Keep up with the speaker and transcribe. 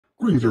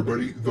Greetings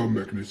everybody,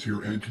 TheMechanist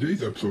here, and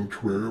today's episode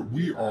where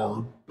we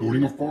are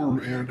building a farm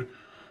and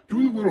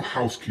doing a little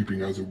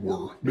housekeeping as it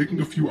were,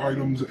 making a few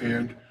items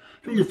and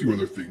doing a few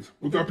other things.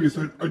 With that being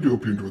said, I do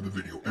hope you enjoyed the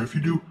video, and if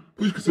you do,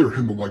 please consider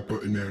hitting the like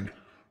button and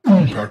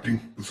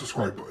impacting the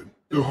subscribe button.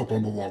 It'll help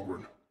on the long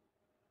run.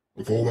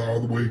 With all that out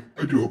of the way,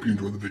 I do hope you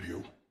enjoyed the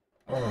video.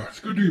 It's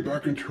good to be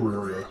back in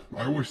Terraria.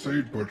 I always say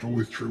it, but it's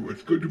always true.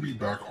 It's good to be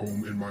back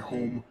home in my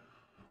home,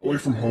 away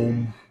from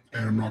home,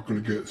 and I'm not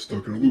going to get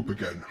stuck in a loop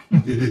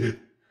again.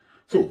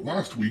 So,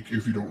 last week,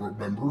 if you don't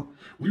remember,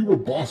 we were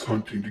boss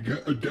hunting to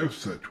get a dev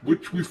set,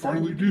 which we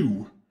finally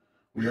do.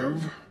 We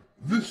have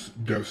this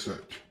dev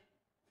set.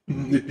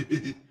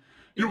 It's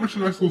a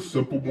nice little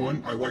simple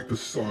one. I like the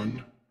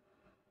sun.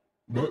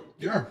 But,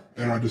 yeah,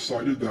 and I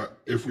decided that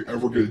if we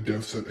ever get a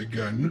dev set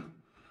again,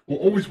 we'll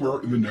always wear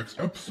it in the next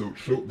episode,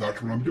 so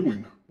that's what I'm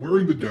doing,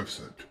 wearing the dev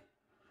set.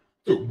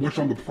 So, what's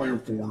the plan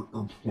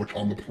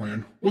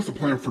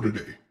for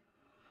today?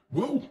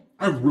 Well,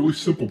 I have a really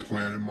simple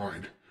plan in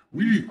mind.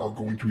 We are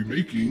going to be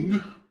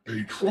making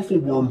a Truffle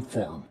Worm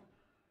farm.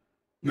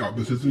 Now,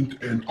 this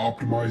isn't an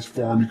optimized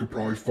farm you could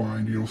probably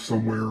find,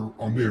 somewhere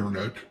on the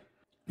internet.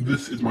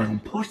 This is my own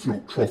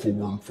personal Truffle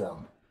Worm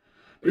farm.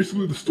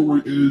 Basically, the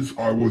story is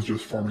I was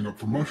just farming up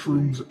for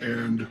mushrooms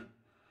and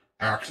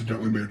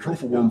accidentally made a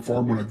Truffle Worm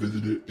farm when I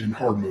visited in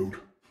hard mode.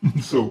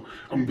 So,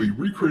 I'm going to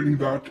be recreating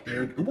that,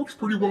 and it works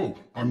pretty well.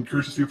 I'm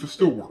curious to see if it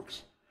still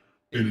works.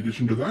 In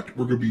addition to that,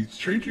 we're going to be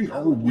changing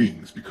our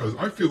wings because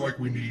I feel like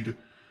we need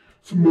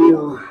some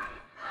more,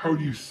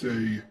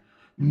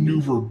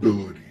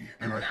 maneuverability,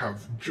 and I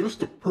have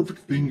just the perfect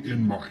thing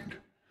in mind.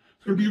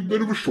 It's going to be a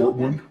bit of a short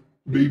one.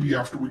 Maybe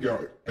after we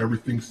got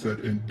everything said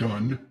and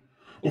done,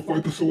 we'll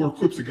fight the solar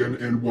eclipse again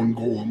and one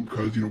golem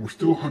because, we're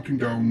still hunting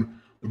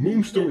down the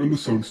moonstone and the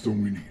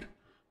sunstone we need.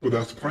 But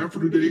that's the plan for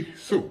today,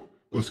 so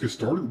let's get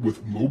started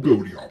with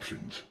mobility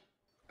options.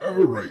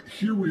 Alright,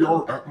 here we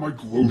are at my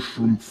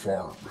glowshroom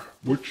farm,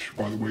 which,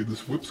 by the way,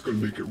 this whip's going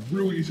to make it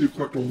really easy to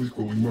collect all these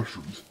glowing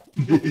mushrooms.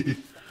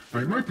 Now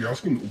you might be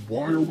asking,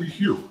 why are we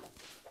here?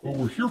 Well,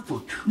 we're here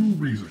for two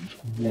reasons.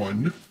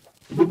 One,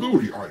 the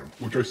mobility item,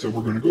 which I said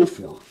we're going to go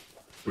for.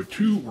 But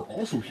two, we're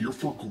also here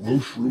for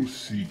glowshroom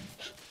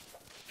seeds.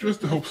 Just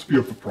to help speed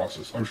up the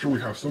process. I'm sure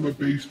we have some at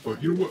base,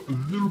 but you know what? A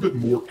little bit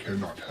more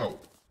cannot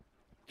help.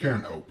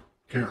 Can help.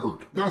 Can't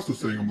hurt. That's the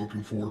saying I'm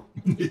looking for.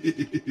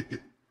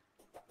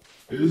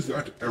 Is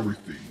that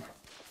everything?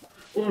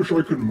 Well, I'm sure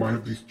I couldn't mine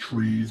up these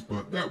trees,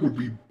 but that would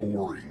be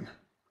boring.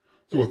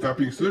 So with that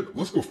being said,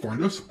 let's go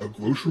find us a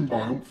glowshroom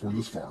biome for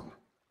this farm.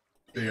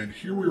 And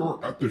here we are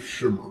at the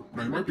Shimmer.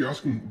 Now you might be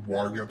asking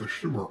why we have the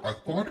Shimmer. I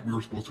thought we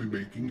were supposed to be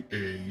making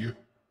a...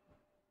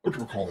 I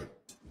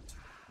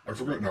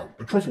forgot now.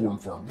 A Truffle Worm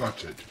farm,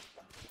 that's it.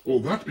 Well,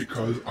 that's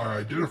because I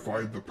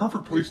identified the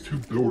perfect place to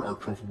build our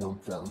Truffle Worm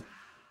farm.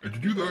 And to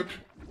do that,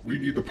 we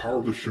need the power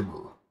of the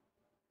Shimmer.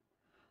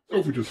 So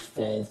if we just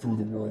fall through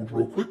the world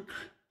real quick,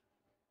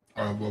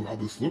 I love how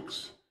this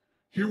looks.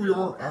 Here we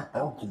are at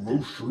our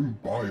glowshroom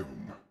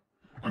biome.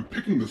 I'm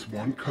picking this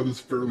one because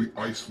it's fairly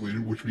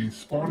isolated, which means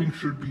spawning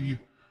should be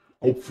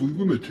hopefully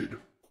limited.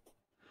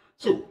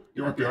 So,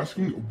 you might be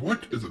asking,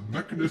 what does a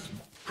Mechanist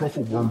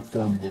Truffle Worm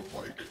farm look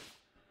like?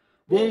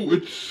 Well,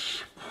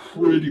 it's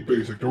pretty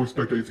basic, don't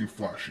expect anything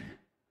flashy.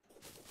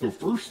 So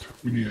first,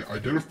 we need to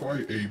identify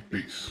a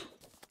base.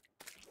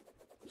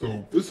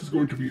 So this is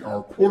going to be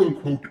our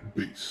quote-unquote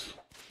base.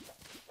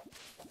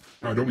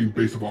 Now, I don't mean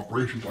base of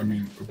operations, I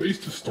mean a base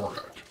to start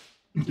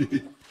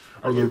at.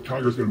 Our little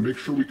tiger is going to make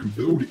sure we can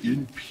build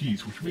in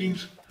peace, which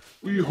means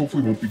we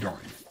hopefully won't be dying.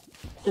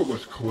 So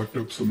let's collect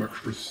up some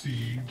extra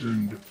seeds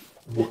and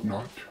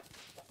whatnot.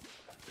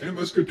 And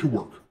let's get to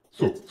work.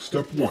 So,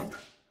 step one.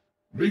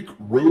 Make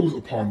rows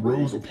upon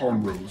rows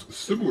upon rows,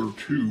 similar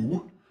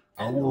to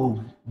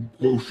our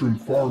glowshroom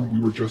farm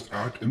we were just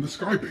at in the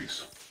sky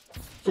base.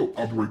 So,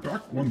 I'll be right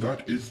back when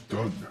that is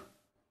done.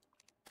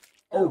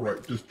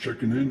 Alright, just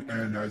checking in,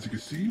 and as you can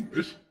see,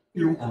 it's,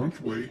 on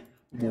its way.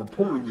 More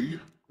importantly,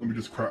 let me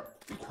just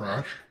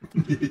crash.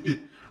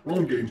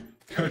 Wrong game.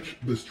 Catch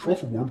this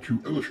truffle worm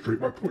to illustrate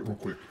my point real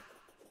quick.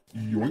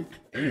 Yoink,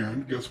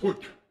 and guess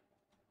what?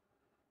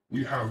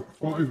 We have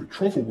 5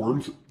 truffle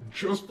worms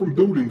just from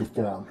building the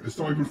farm. It's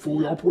not even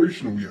fully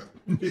operational yet.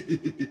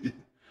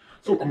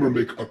 So I'm going to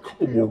make a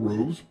couple more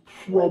rows,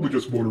 probably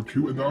just 1 or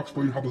 2, and I'll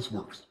explain how this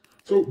works.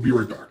 So, be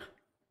right back.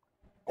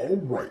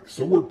 Alright,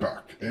 so we're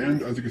back,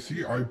 and as you can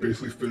see, I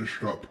basically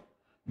finished up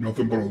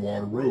nothing but a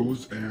lot of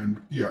rows,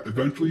 and yeah,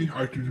 eventually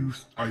I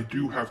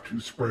do have to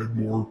spread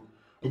more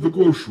of the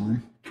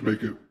glowshroom to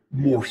make it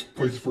more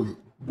places for the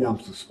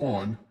worms to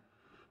spawn.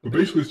 But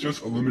basically it's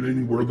just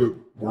eliminating where the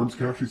worms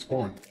can actually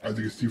spawn. As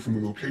you can see from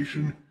the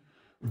location,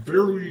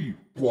 very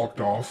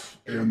blocked off,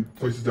 and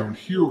places down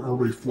here are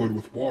already flooded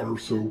with water,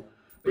 so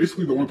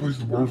basically the only places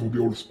the worms will be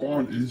able to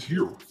spawn is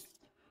here.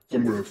 So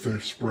I'm going to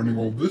finish spreading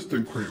all this,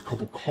 then create a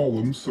couple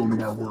columns, so no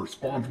matter where it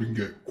spawns, we can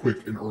get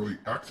quick and early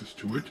access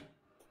to it.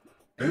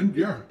 And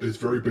yeah, it's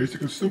very basic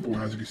and simple,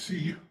 and as you can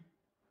see,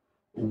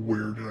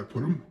 where did I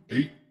put them?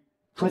 8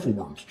 truffle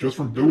worms just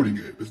from building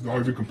it. It's not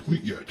even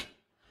complete yet.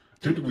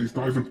 Technically, it's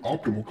not even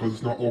optimal because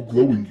it's not all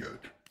glowing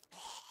yet.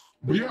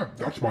 But yeah,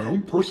 that's my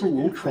own personal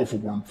little truffle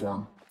worm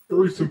farm.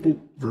 Very simple,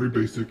 very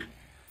basic,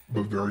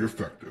 but very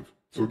effective.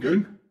 So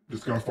again,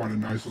 just gotta find a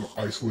nice little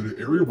isolated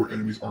area where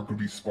enemies aren't going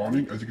to be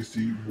spawning. As you can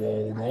see,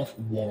 walled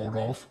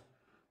off,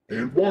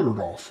 and watered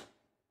off.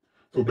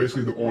 So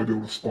basically they'll only be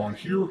able to spawn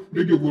here,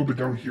 maybe a little bit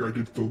down here. I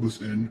did fill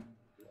this in.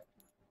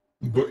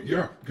 But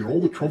yeah, get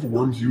all the truffle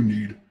worms you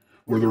need,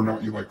 whether or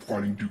not you like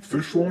finding Duke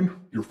Fishron,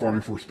 you're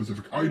farming for a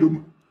specific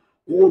item,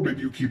 or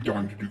maybe you keep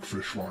dying to Duke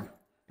Fishron.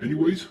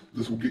 Anyways,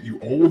 this will get you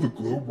all the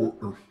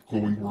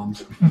glowing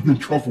worms and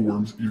truffle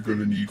worms you're going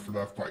to need for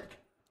that fight.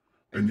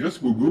 And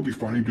yes, we will be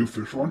finding Duke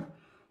Fishron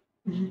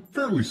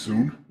fairly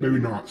soon. Maybe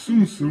not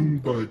soon,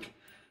 but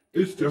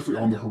it's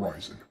definitely on the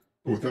horizon.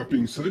 But with that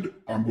being said,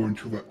 I'm going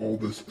to let all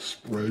this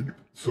spread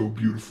so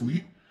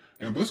beautifully,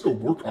 and let's go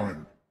work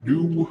on a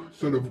new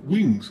set of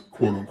wings,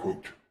 quote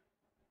unquote.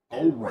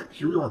 Alright,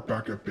 here we are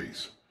back at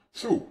base.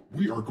 So,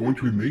 we are going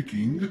to be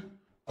making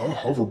a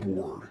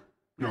hoverboard.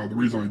 Now, the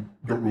reason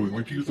I don't really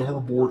like to use the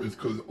hoverboard is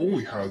because it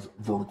only has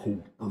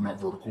horizontal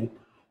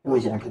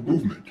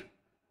movement.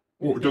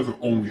 Well, it doesn't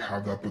only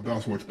have that, but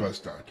that's what it's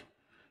best at.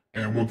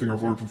 And one thing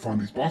I've learned from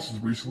finding these bosses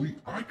recently,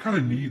 I kind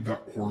of need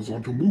that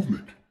horizontal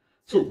movement.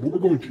 So what we're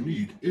going to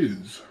need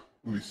is,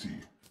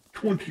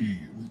 20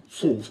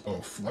 souls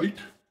of flight.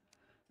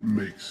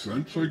 Makes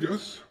sense, I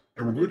guess.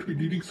 And we're going to be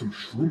needing some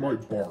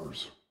shroomite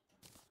bars.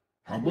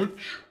 How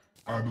much?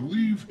 I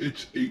believe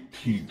it's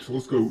 18, so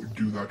let's go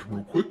do that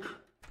real quick.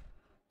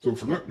 So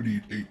for that we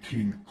need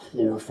 18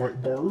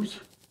 chlorophyte bars.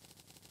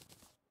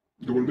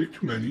 Don't want to make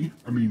too many.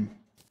 I mean,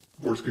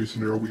 worst case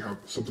scenario, we have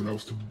something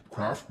else to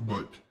craft,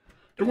 but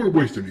don't want to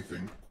waste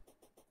anything.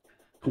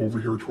 Go over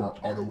here to our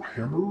auto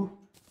hammer.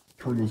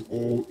 Turn those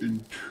all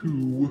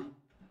into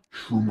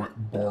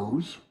shroomite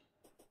bars.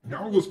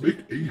 Now let's make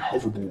a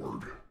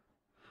hoverboard.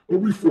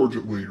 We'll reforge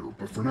it later,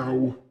 but for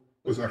now,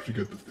 let's actually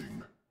get the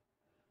thing.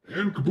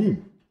 And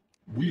kaboom!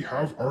 We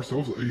have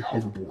ourselves a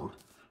hoverboard,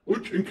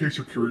 which, in case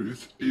you're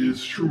curious, is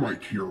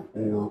shroomite tier,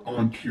 or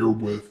on tier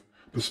with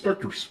the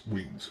Spectre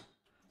wings.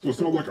 So it's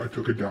not like I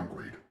took a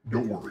downgrade.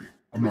 Don't worry,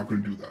 I'm not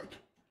going to do that.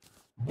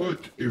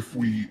 But if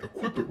we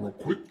equip it real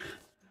quick,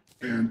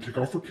 and take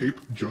off our cape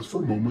just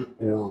for a moment,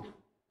 or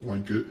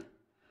blanket,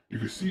 you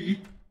can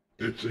see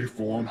it's a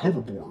full-on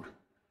hoverboard,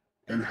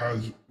 and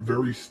has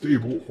very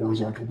stable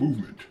horizontal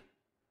movement.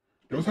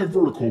 It does have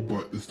vertical,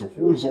 but it's the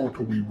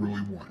horizontal we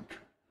really want.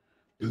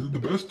 Is it the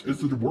best?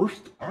 Is it the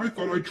worst? I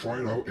thought I'd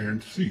try it out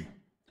and see.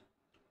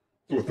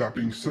 So with that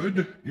being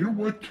said, you know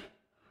what?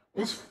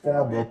 Let's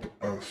farm up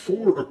a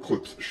solar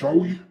eclipse, shall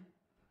we?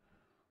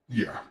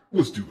 Yeah,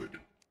 let's do it.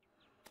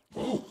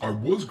 Well, I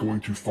was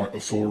going to fight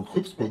a solar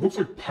eclipse, but it looks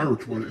like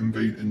pirates want to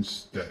invade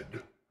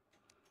instead.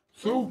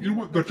 So, you know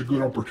what? That's a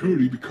good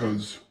opportunity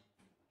because,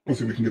 let's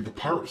see, we can get the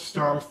pirate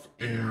staff,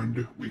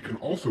 and we can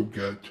also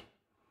get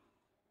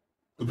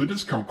the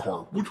discount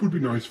card, which would be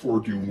nice for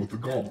dealing with the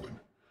goblin.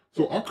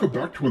 So I'll come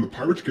back to when the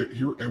pirates get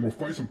here, and we'll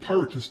fight some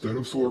pirates instead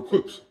of solar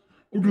eclipse.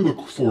 We'll do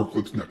the solar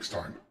eclipse next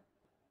time.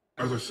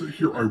 As I sit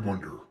here, I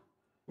wonder,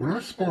 when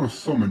I spawn a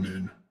summon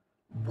in,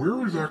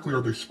 where exactly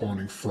are they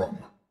spawning from?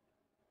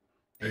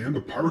 And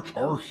the pirates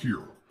are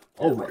here.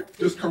 Alright,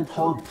 discount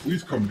card,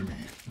 please come to me.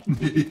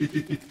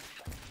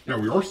 Now,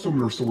 we are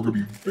summoners, so we're going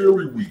to be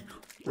very weak.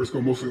 We're just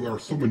going to mostly let our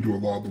summon do a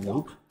lot of the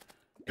work,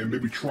 and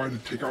maybe try to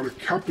take out a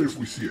captain if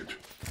we see it.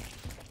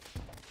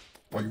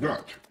 Like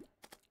that.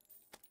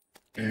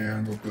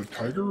 And let the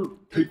tiger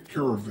take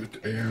care of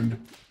it,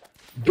 and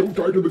don't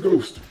die to the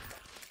ghost.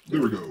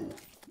 There we go.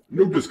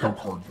 No discount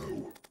card,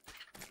 though.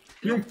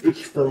 You know,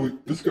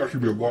 this could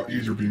actually be a lot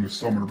easier being a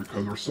summoner,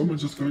 because our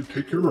summon's just going to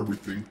take care of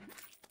everything.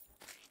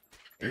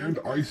 And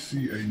I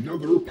see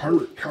another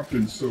pirate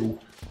captain, so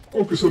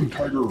focus on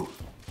tiger.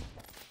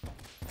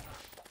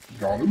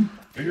 Got him,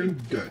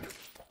 and dead.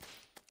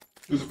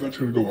 This event's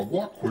going to go a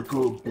lot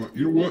quicker, but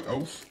you know what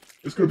else?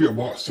 It's going to be a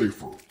lot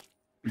safer,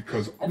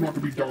 because I'm not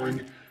going to be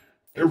dying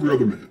every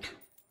other minute.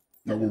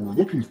 Now what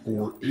we're looking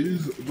for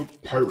is the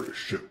pirate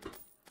ship,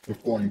 the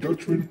Flying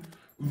Dutchman,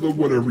 the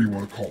whatever you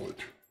want to call it.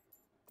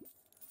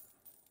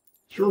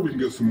 Sure, we can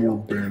get some more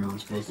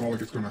banners, but it's not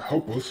like it's going to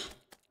help us.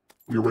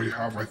 We already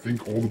have, I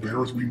think, all the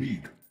banners we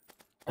need.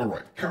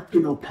 Alright,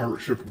 Captain or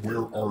pirate ship,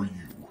 where are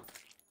you?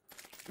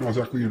 Not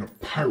exactly in a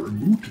pirate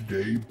mood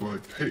today,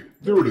 but hey,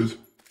 there it is.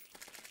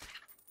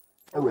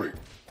 Alright,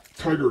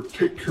 Tiger,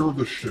 take care of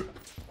the ship.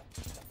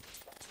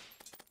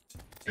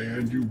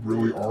 And you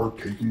really are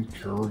taking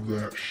care of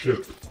that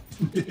ship.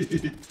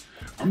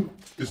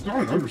 It's not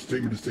an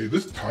understatement to say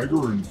this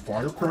Tiger and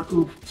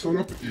Firecracker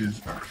setup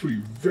is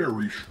actually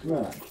very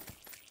strong.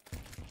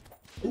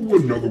 Oh,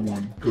 another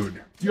one.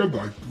 Good. You have,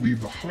 I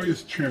believe, the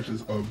highest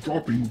chances of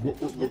dropping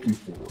what we're looking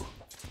for.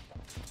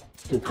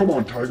 So come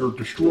on, Tiger,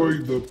 destroy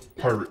the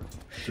pirate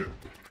ship.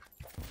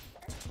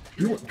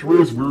 You know what?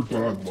 Terraria's weird,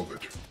 but I love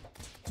it.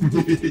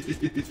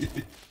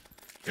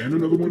 And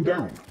another one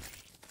down.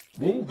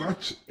 Well,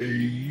 that's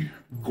a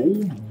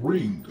gold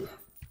ring.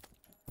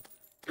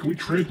 can we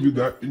transmute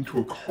that into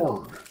a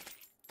card?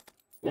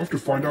 We'll have to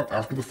find out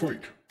after the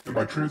fight. And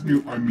by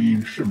transmute, I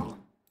mean shimmer.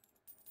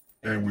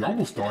 And we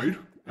almost died,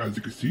 as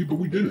you can see, but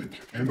we didn't.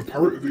 And the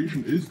pirate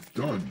evasion is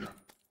done.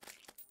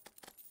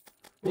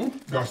 Well,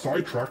 got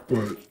sidetracked,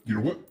 but you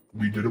know what?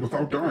 We did it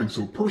without dying,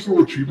 so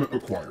personal achievement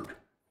acquired.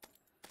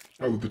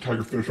 Now let the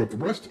tiger finish up the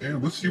rest,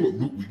 and let's see what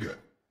loot we get.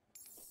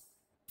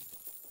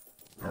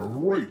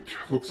 Alright,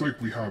 looks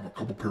like we have a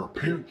couple pair of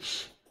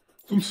pants,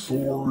 some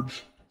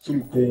swords,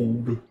 some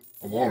gold,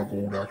 a lot of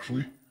gold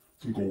actually,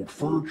 some gold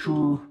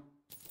furniture.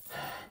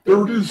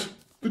 There it is!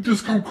 The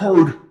discount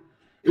card!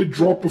 It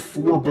dropped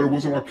before, but it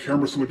wasn't on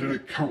camera, so it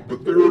didn't count,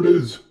 but there it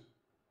is!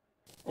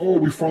 Oh,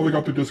 we finally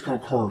got the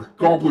discount card.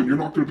 Goblin, you're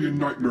not going to be a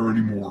nightmare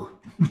anymore.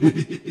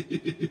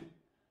 And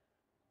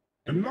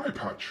an eye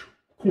patch.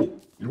 Cool.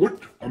 You know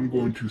what? I'm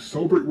going to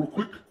celebrate real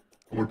quick.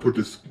 I'm going to put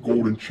this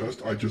golden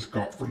chest I just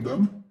got from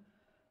them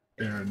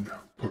and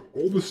put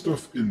all this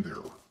stuff in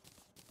there.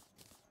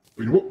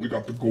 But you know what? We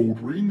got the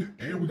gold ring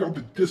and we got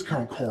the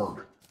discount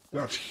card.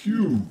 That's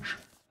huge.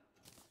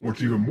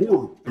 What's even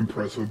more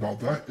impressive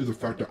about that is the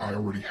fact that I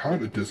already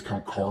had a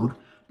discount card,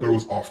 but it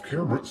was off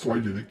camera, so I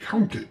didn't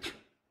count it.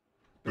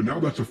 But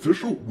now that's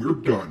official, we're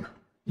done.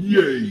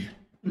 Yay!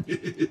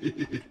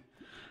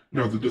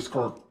 Now, the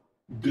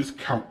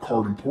discount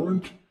card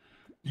important?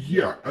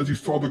 Yeah, as you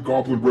saw, the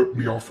goblin ripped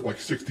me off for like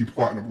 60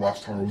 platinum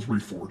last time I was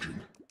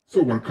reforging.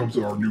 So when it comes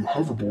to our new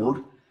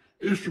hoverboard,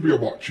 it should be a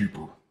lot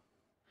cheaper.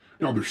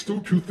 Now, there's still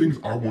two things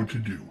I want to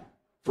do.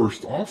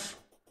 First off,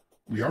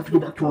 we have to go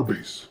back to our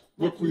base.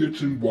 Luckily,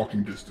 it's in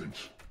walking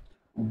distance.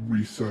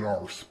 Reset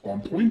our spawn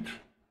point,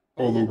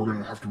 although we're going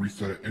to have to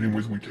reset it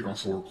anyways when we take on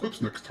solar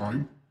eclipse next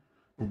time.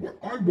 But what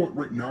I want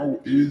right now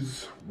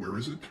is, where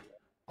is it?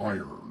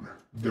 Iron.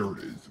 There it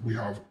is. We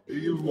have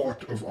a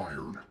lot of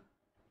iron.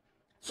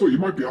 So you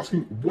might be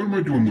asking, what am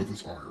I doing with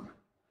this iron?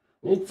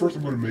 Well, first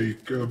I'm going to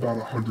make about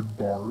 100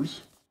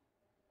 bars.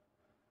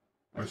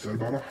 I said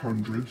about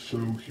 100, so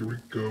here we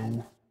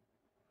go.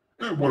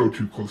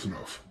 102, close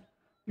enough.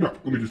 Now,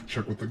 let me just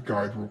check with the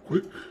guide real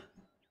quick.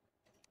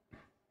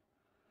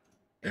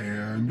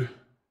 And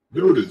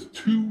there it is,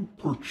 2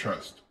 per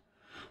chest.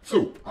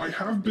 So, I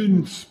have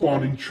been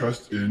spawning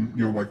chests in,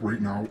 you know, like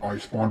right now, I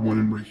spawned one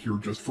in right here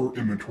just for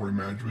inventory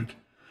management.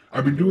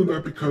 I've been doing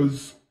that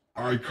because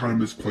I kind of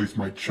misplaced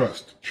my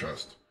chest.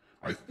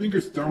 I think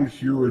it's down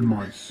here in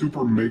my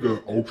super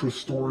mega ultra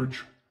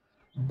storage,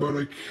 but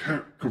I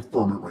can't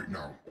confirm it right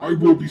now. I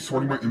will be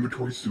sorting my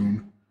inventory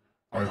soon.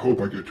 I hope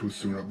I get to it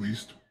soon at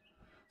least.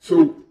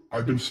 So,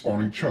 I've been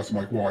spawning chests. I'm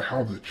like, well, I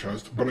have the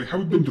chest, but I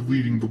haven't been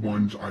deleting the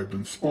ones I've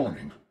been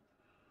spawning.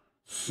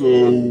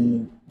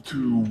 So,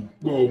 to,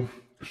 well,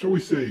 shall we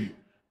say,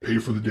 pay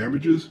for the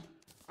damages,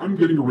 I'm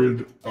getting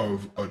rid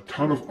of a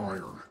ton of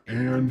iron,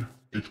 and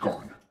it's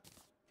gone.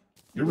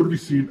 Never to be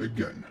seen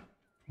again.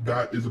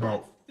 That is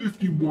about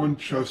 51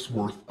 chests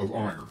worth of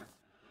iron.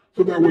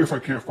 So that way, if I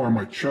can't find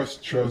my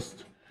chest,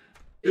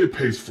 it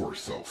pays for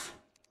itself.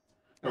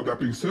 Now that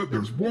being said,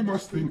 there's one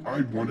last thing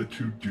I wanted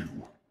to do.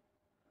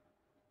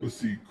 Let's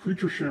see,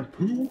 critter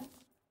shampoo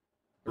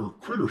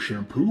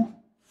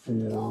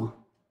for,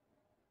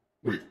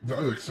 wait,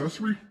 that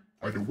accessory?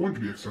 I don't want it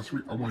to be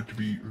accessory, I want it to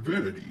be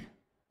vanity.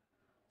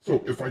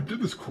 So if I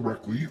did this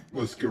correctly,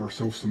 let's get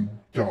ourselves some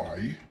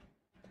dye.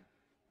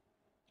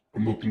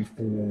 I'm looking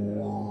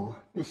for,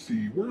 let's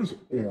see, where's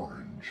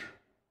orange?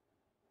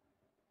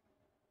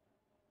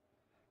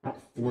 Not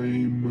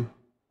flame.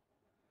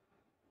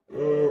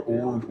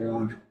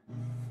 Orange.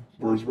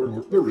 Where's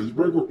regular? There it is,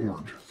 regular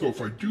orange. So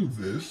if I do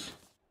this,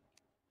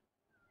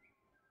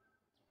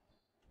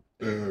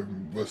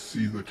 let's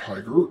see the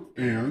tiger,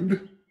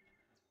 and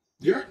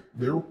yeah,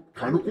 they're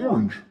kind of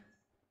orange.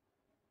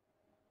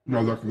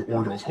 Not exactly the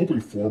orange I was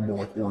hoping for, more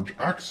like orange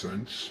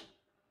accents.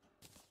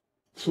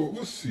 So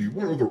let's see,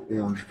 what other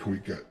orange can we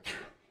get?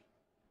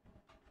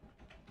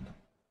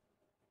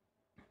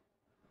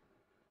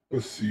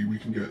 Let's see, we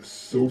can get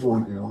silver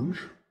and orange,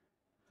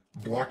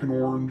 black and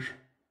orange.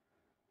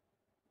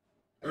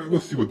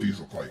 Let's see what these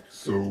look like.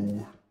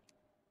 So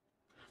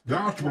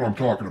that's what I'm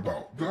talking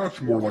about. That's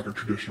more like a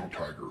traditional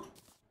tiger.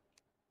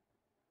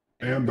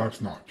 And that's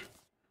not.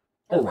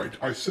 Alright,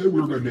 I said we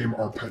were going to name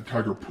our pet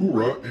tiger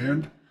Pura,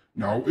 and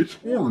now it's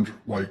orange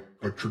like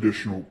a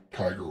traditional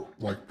tiger,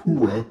 like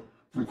Pura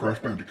from Crash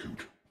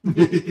Bandicoot.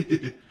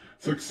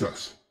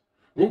 Success.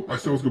 Well, I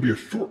said it was going to be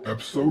a short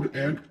episode,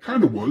 and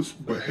kind of was,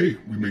 but hey,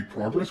 we made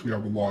progress. We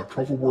have a lot of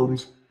truffle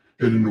worms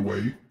hidden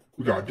away.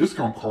 We got a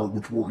discount card,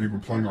 which we weren't even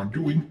planning on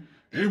doing,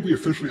 and we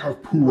officially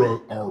have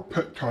Pura, our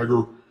pet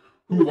tiger,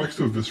 who likes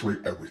to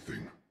eviscerate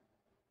everything.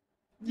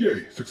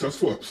 Yay,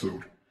 successful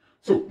episode.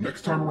 So,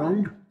 next time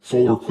around,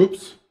 solar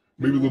eclipse,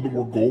 maybe a little bit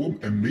more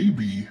golem, and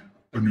maybe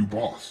a new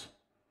boss.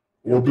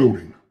 Or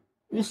building.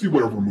 We'll see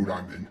whatever mood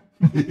I'm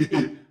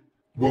in.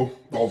 Well,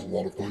 that was a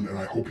lot of fun, and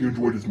I hope you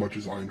enjoyed as much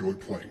as I enjoyed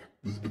playing.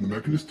 This has been The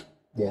Mechanist,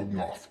 logging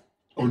off.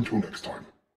 Until next time.